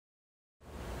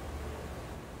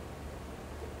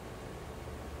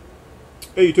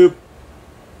Hey YouTube,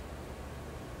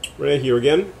 Ray here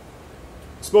again,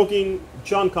 smoking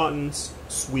John Cotton's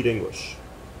Sweet English.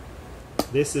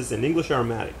 This is an English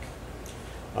aromatic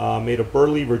made of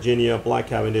Burley, Virginia, Black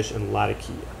Cavendish, and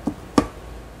Latakia.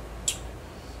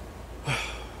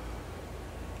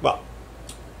 Well,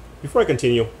 before I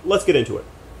continue, let's get into it.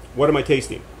 What am I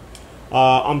tasting?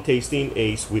 I'm tasting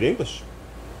a Sweet English.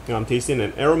 I'm tasting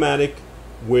an aromatic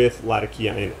with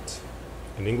Latakia in it.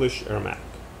 An English aromatic.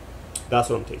 That's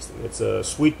what I'm tasting. It's a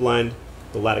sweet blend.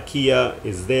 The Latakia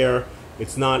is there.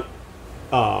 It's not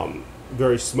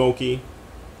very smoky.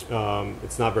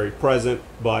 It's not very present,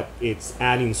 but it's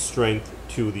adding strength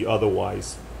to the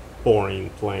otherwise boring,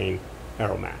 plain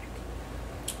aromatic.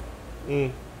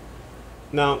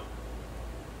 Now,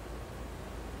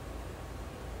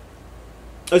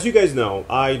 as you guys know,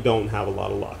 I don't have a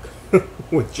lot of luck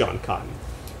with John Cotton.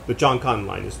 The John Cotton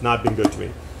line has not been good to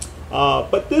me.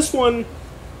 But this one,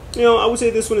 you know, I would say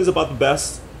this one is about the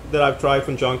best that I've tried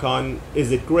from John Cotton.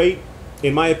 Is it great?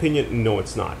 In my opinion, no,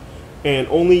 it's not. And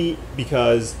only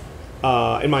because,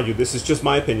 and mind you, this is just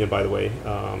my opinion, by the way.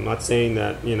 I'm not saying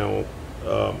that, you know,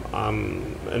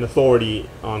 I'm an authority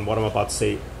on what I'm about to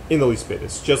say in the least bit.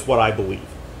 It's just what I believe.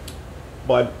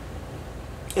 But,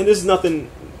 and this is nothing,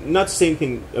 not to say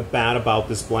anything bad about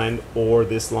this blend or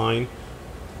this line,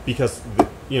 because,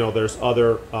 you know, there's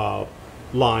other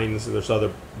lines, and there's other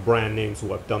brand names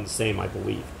who have done the same, I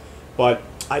believe. But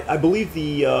I believe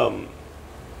the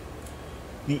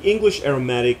English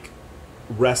aromatic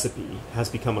recipe has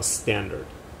become a standard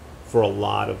for a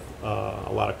lot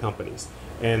of companies,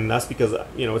 and that's because,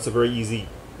 you know, it's a very easy,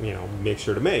 you know,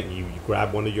 mixture to make. You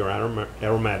grab one of your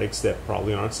aromatics that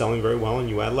probably aren't selling very well, and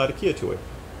you add Latakia to it,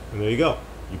 and there you go.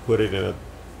 You put it in a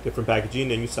different packaging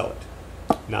and you sell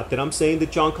it. Not that I'm saying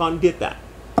that John Cotton did that,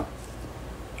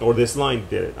 or this line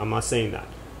did it. I'm not saying that.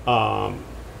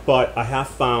 But I have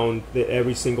found that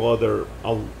every single other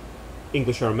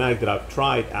English aromatic that I've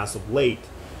tried as of late,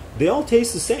 they all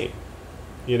taste the same.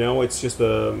 You know, it's just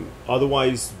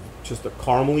otherwise just a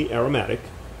caramely aromatic.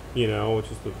 You know, it's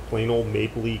just a plain old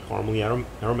mapley, caramely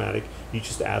aromatic. You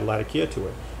just add Latakia to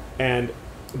it, and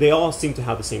they all seem to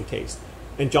have the same taste.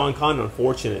 And John Cotton,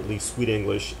 unfortunately, Sweet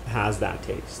English has that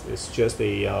taste. It's just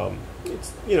a,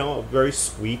 it's, you know, a very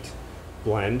sweet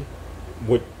blend.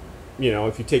 Would, you know,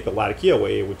 if you take the Latakia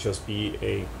away, it would just be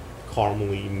a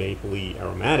caramely, mapley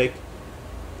aromatic.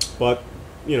 But,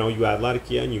 you know, you add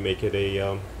Latakia and you make it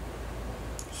a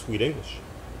Sweet English.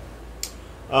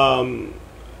 And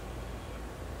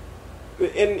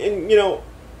you know,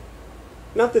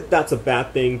 not that that's a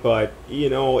bad thing, but, you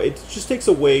know, it just takes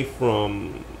away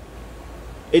from,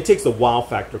 it takes the wow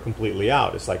factor completely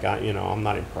out. It's like, you know, I'm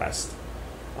not impressed.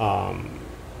 I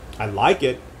like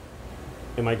it.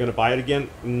 Am I going to buy it again?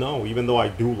 No. Even though I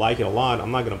do like it a lot,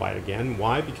 I'm not going to buy it again.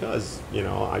 Why? Because, you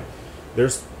know,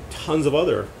 there's tons of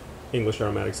other English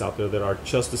aromatics out there that are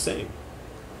just the same.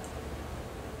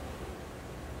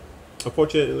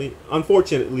 Unfortunately,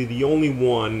 the only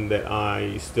one that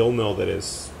I still know that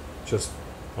is just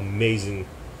amazing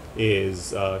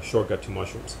is Shortcut to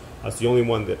Mushrooms. That's the only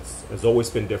one that has always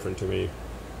been different to me.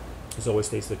 It's always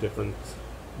tasted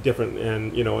different,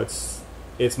 and, you know, it's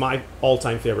my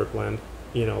all-time favorite blend.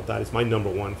 You know, that is my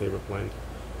 #1 favorite blend,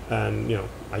 and, you know,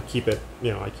 I keep it.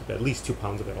 You know, I keep at least 2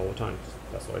 pounds of it all the time.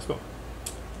 That's what I smoke.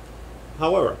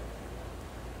 However,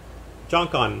 John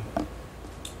Cotton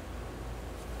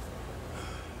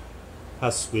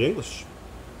has Sweet English,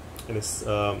 and it's,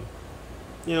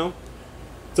 you know,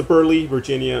 it's a Burley,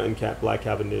 Virginia, and Black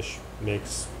Cavendish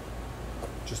mix.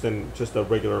 Just a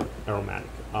regular aromatic.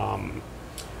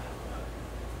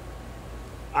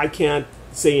 I can't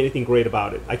say anything great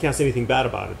about it. I can't say anything bad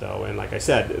about it, though. And like I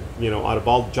said, you know, out of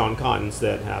all the John Cottons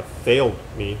that have failed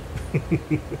me,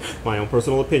 my own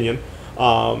personal opinion,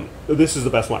 this is the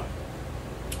best one.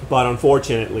 But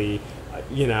unfortunately,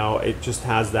 you know, it just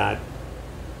has that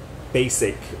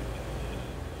basic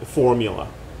formula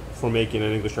for making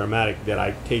an English aromatic that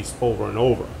I taste over and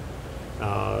over.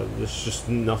 There's just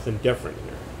nothing different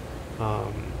here.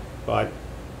 But,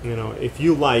 you know, if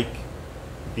you like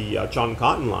the John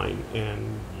Cotton line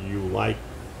and you like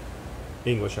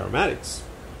English aromatics,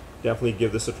 definitely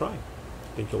give this a try.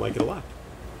 I think you'll like it a lot.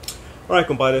 Alright,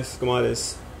 compadres,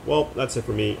 comadres. Well, that's it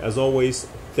for me. As always,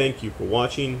 thank you for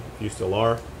watching. If you still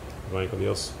are, vayan con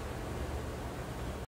Dios.